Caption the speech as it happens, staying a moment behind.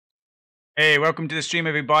Hey, welcome to the stream,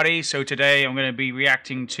 everybody. So today I'm going to be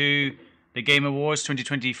reacting to the Game Awards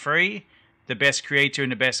 2023, the best creator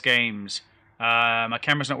and the best games. My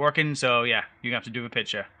camera's not working, so yeah, you're going to have to do a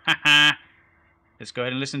picture. Haha. Let's go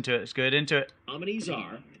ahead and listen to it. Let's get into it. Nominees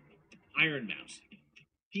are Iron Mouse,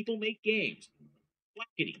 People Make Games,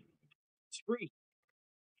 Blackity, Spree,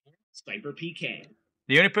 and Cyber PK.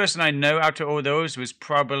 The only person I know out of all those was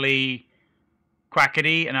probably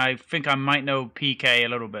Quackity, and I think I might know PK a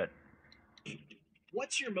little bit.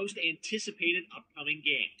 What's your most anticipated upcoming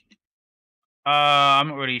game? I'm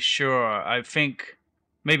not really sure. I think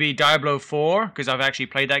maybe Diablo 4, because I've actually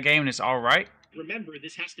played that game and it's alright. Remember,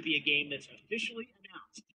 this has to be a game that's officially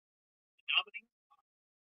announced. Nominees are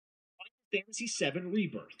Final Fantasy VII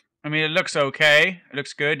Rebirth, I mean, it looks okay. It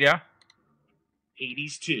looks good, yeah.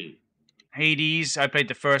 Hades 2, Hades, I played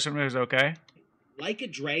the first one, it was okay. Like a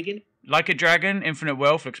Dragon, Like a Dragon, Infinite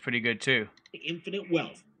Wealth looks pretty good too. Infinite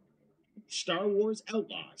Wealth, Star Wars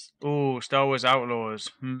Outlaws, Ooh, Star Wars Outlaws.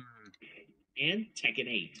 and Tekken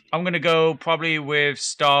 8. I'm gonna go probably with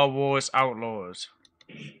Star Wars Outlaws.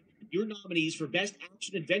 Your nominees for Best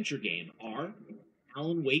Action Adventure Game are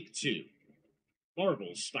Alan Wake 2,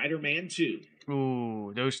 Marvel's Spider-Man 2,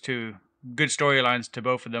 Ooh, those two. Good storylines to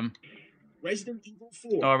both of them. Resident Evil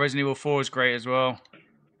 4, Oh, Resident Evil 4 is great as well.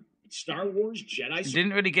 Star Wars Jedi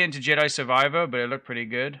Didn't really get into Jedi Survivor, but it looked pretty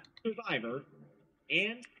good. Survivor,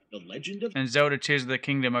 and The Legend of And Zelda Tears of the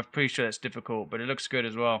Kingdom, I'm pretty sure that's difficult, but it looks good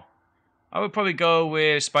as well. I would probably go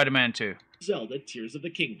with Spider-Man 2. Zelda Tears of the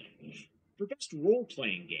Kingdom. For Best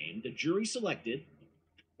Role-Playing Game, the jury selected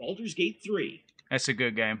Baldur's Gate 3, That's a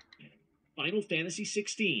good game. Final Fantasy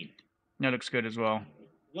 16, That looks good as well.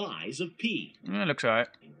 Lies of P, It looks alright.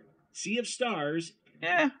 Sea of Stars,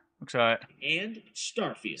 Yeah, looks alright. and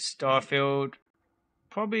Starfield. Starfield.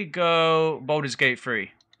 Probably go Baldur's Gate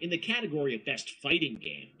 3. In the category of Best Fighting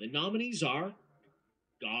Game, the nominees are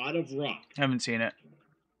God of Rock, Haven't seen it.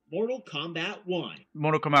 Mortal Kombat 1,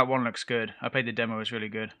 Mortal Kombat 1 looks good. I played the demo, it's really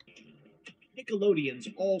good. Nickelodeon's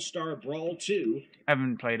All-Star Brawl 2,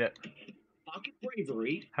 Haven't played it. Pocket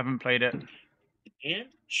Bravery, Haven't played it. and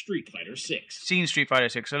Street Fighter 6. Seen Street Fighter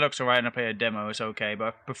 6. It looks alright and I played a demo, it's okay. But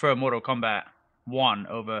I prefer Mortal Kombat 1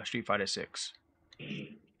 over Street Fighter 6.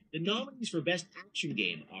 The nominees for Best Action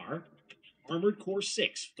Game are Armored Core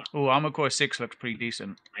 6, Oh, Armored Core 6 looks pretty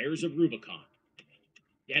decent. Fires of Rubicon,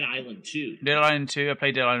 Dead Island 2, Dead Island 2, I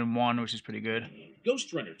played Dead Island 1, which is pretty good.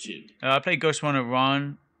 Ghost Runner 2, I played Ghost Runner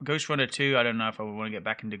 1. Ghost Runner 2, I don't know if I would want to get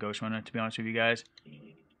back into Ghost Runner, to be honest with you guys.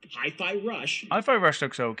 Hi-Fi Rush, Hi-Fi Rush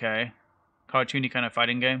looks okay. Cartoony kind of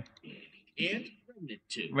fighting game. and Remnant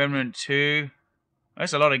 2. Remnant 2.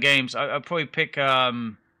 That's a lot of games. I'd probably pick what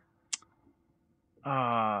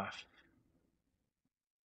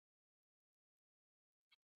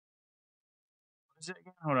is it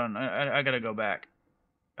again? Hold on, I gotta go back.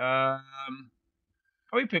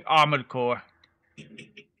 Probably pick Armored Core.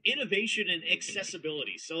 Innovation and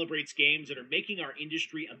accessibility celebrates games that are making our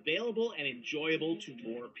industry available and enjoyable to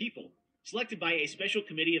more people. Selected by a special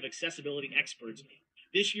committee of accessibility experts,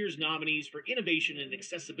 this year's nominees for innovation and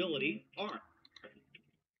accessibility are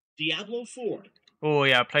Diablo 4, Oh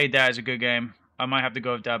yeah, I played that as a good game. I might have to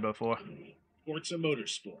go with Diablo 4. Forza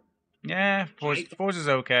Motorsport, Yeah, Forza's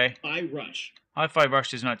okay. Hi-Fi Rush, Hi-Fi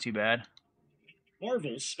Rush is not too bad.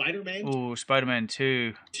 Marvel's Spider-Man Oh, Spider-Man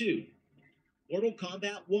 2. 2, Mortal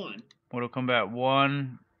Kombat 1, Mortal Kombat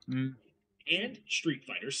 1. and Street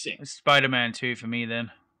Fighter 6. Spider-Man 2 for me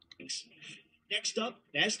then. Next up,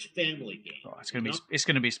 Best Family Game. Oh, it's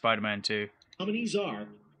gonna be Spider-Man 2. Nominees are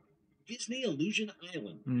Disney Illusion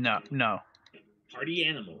Island, No. Party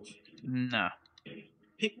Animals, No.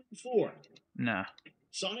 Pikmin 4, No.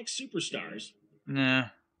 Sonic Superstars, No.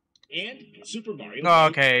 and Super Mario Oh,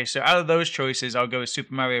 okay, so out of those choices, I'll go with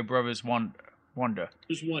Super Mario Brothers Wonder.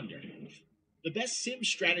 Brothers Wonder. The Best Sim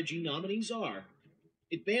Strategy nominees are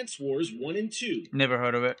Advance Wars 1 and 2, Never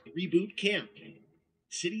heard of it. Reboot Camp,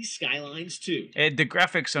 Cities Skylines 2, The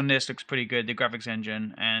graphics on this looks pretty good, the graphics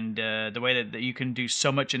engine, and the way that you can do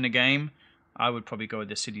so much in the game, I would probably go with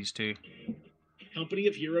the Cities 2. Company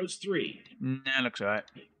of Heroes 3, Nah, looks alright.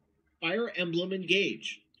 Fire Emblem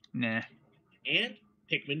Engage, Nah. and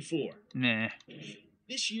Pikmin 4. Nah.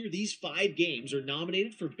 This year, these 5 games are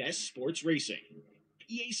nominated for Best Sports Racing.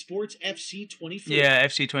 EA Sports FC 24. Yeah,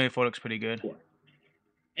 FC24 looks pretty good.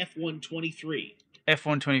 F1 23.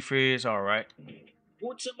 F1 23 is alright.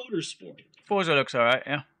 Forza Motorsport. Forza looks alright,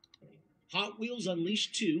 yeah. Hot Wheels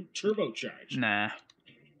Unleashed 2 Turbocharged. Nah.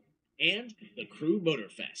 And The Crew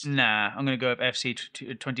Motorfest. Nah, I'm gonna go with FC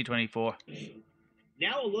 2024.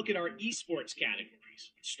 Now a look at our esports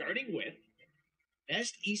categories, starting with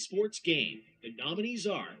Best Esports Game. The nominees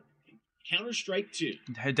are Counter-Strike 2,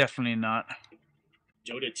 Definitely not.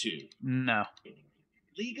 Dota 2, No.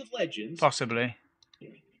 League of Legends, Possibly.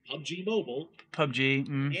 PUBG Mobile, PUBG.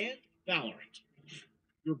 and Valorant.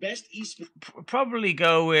 Your best esports Probably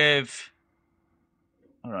go with.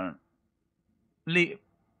 Hold on.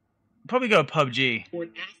 Probably go PUBG.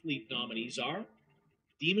 athlete nominees are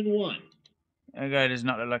Demon One, That guy does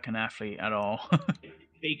not look like an athlete at all.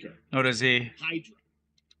 Faker, Nor does he. Hydra,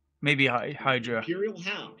 Maybe Hydra. Imperial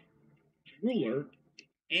Hound, Ruler,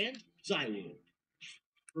 and Zywoo.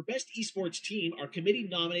 For best esports team, our committee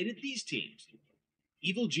nominated these teams: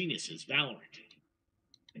 Evil Geniuses, Valorant;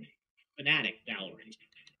 Fnatic, Valorant;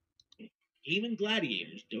 Game &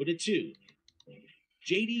 Gladiators, Dota 2;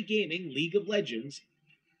 JD Gaming, League of Legends;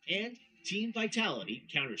 and Team Vitality,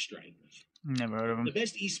 Counter-Strike. Never heard of him. The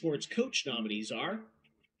best esports coach nominees are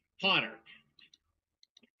Potter,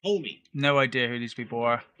 Homie, No idea who these people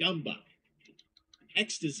are. Dumba,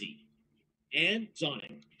 Ecstasy, and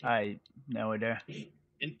Sonic. No idea.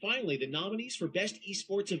 And finally, the nominees for best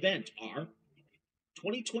esports event are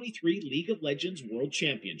 2023 League of Legends World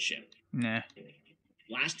Championship, Nah.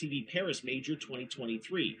 Blast TV Paris Major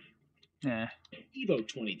 2023, Nah. EVO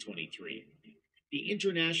 2023, the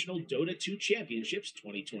International Dota 2 Championships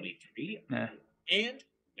 2023, Nah. and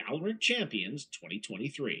Valorant Champions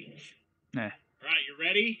 2023. Nah. All right, you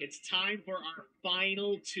ready? It's time for our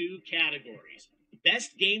final two categories.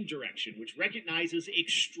 Best Game Direction, which recognizes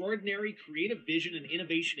extraordinary creative vision and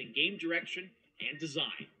innovation in game direction and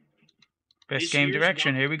design. Best This game year's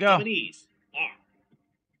direction. Here we go. Nominees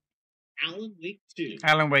are Alan Wake 2,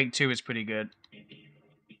 Alan Wake 2 is pretty good.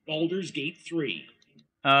 Baldur's Gate 3,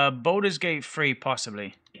 Baldur's Gate 3,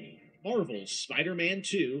 possibly. Marvel's Spider-Man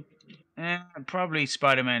 2, Probably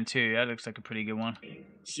Spider-Man 2. That looks like a pretty good one.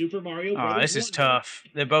 Super Mario Oh, Bros. this is Wonder, tough.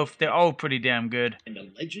 They're all pretty damn good. and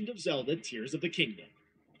The Legend of Zelda Tears of the Kingdom.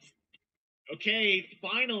 Okay,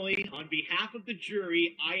 finally, on behalf of the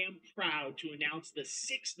jury, I am proud to announce the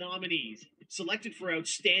 6 nominees selected for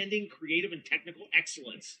outstanding creative and technical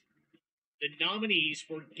excellence. The nominees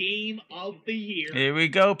for Game of the Year Here we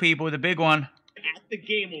go, people. The big one. at the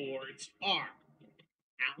Game Awards are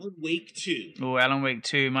Alan Wake 2, Oh, Alan Wake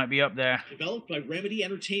 2 might be up there. developed by Remedy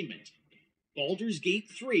Entertainment; Baldur's Gate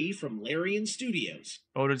 3 from Larian Studios;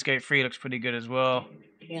 Baldur's Gate 3 looks pretty good as well.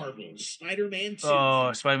 Marvel's Spider-Man 2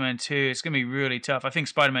 Oh, Spider-Man 2. It's going to be really tough. I think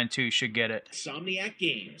Spider-Man 2 should get it. Insomniac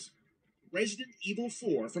Games; Resident Evil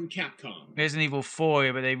 4 from Capcom; Resident Evil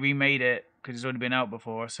 4, but they remade it because it's already been out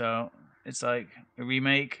before, so it's like a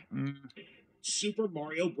remake. Super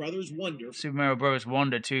Mario Bros. Wonder Super Mario Bros.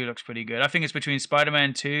 Wonder 2 looks pretty good. I think it's between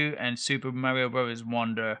Spider-Man 2 and Super Mario Bros.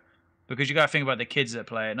 Wonder, because you got to think about the kids that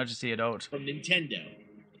play it, not just the adults. from Nintendo;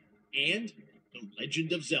 and The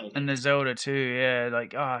Legend of Zelda And the Zelda 2, yeah,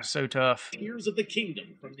 like, so tough. Tears of the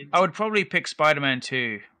Kingdom from I would probably pick Spider-Man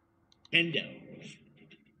 2. Nintendo.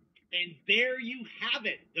 And there you have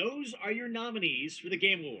it. Those are your nominees for the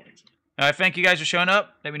Game Awards. Thank you guys for showing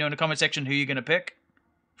up. Let me know in the comment section who you're going to pick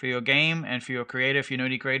for your game and for your creator, if you know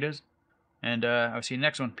any creators. And I'll see you in the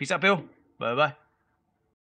next one. Peace out, Bill. Bye-bye.